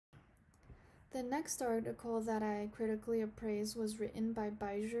The next article that I critically appraised was written by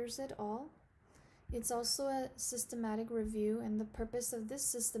Beijers et al. It's also a systematic review, and the purpose of this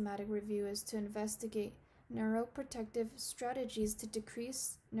systematic review is to investigate neuroprotective strategies to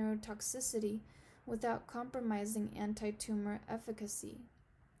decrease neurotoxicity without compromising anti-tumor efficacy.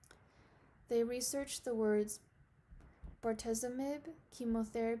 They researched the words bortezomib,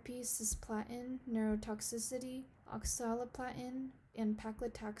 chemotherapy, cisplatin, neurotoxicity, oxaliplatin, and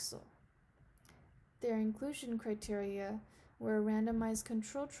paclitaxel. Their inclusion criteria were randomized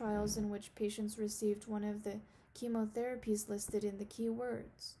control trials in which patients received one of the chemotherapies listed in the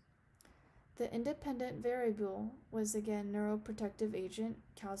keywords. The independent variable was again neuroprotective agent,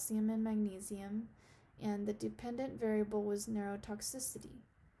 calcium and magnesium, and the dependent variable was neurotoxicity.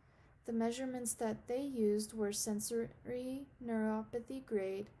 The measurements that they used were sensory neuropathy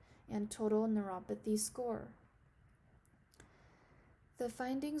grade and total neuropathy score. The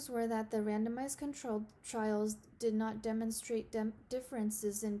findings were that the randomized controlled trials did not demonstrate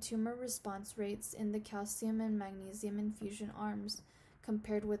differences in tumor response rates in the calcium and magnesium infusion arms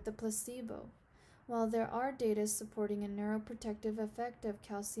compared with the placebo. While there are data supporting a neuroprotective effect of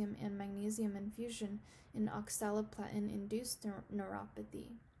calcium and magnesium infusion in oxaliplatin-induced neuropathy.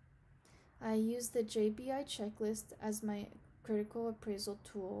 I used the JBI checklist as my critical appraisal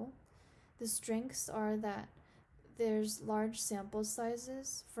tool. The strengths are that there's large sample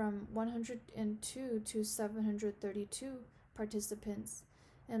sizes from 102 to 732 participants,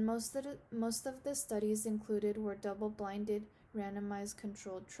 and most of the studies included were double-blinded randomized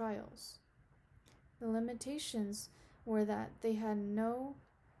controlled trials. The limitations were that they had no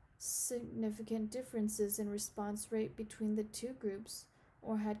significant differences in response rate between the two groups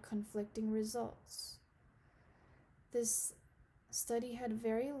or had conflicting results. This study had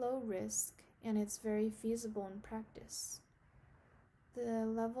very low risk, and it's very feasible in practice. The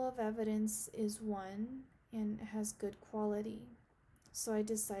level of evidence is 1 and has good quality, so I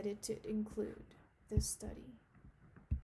decided to include this study.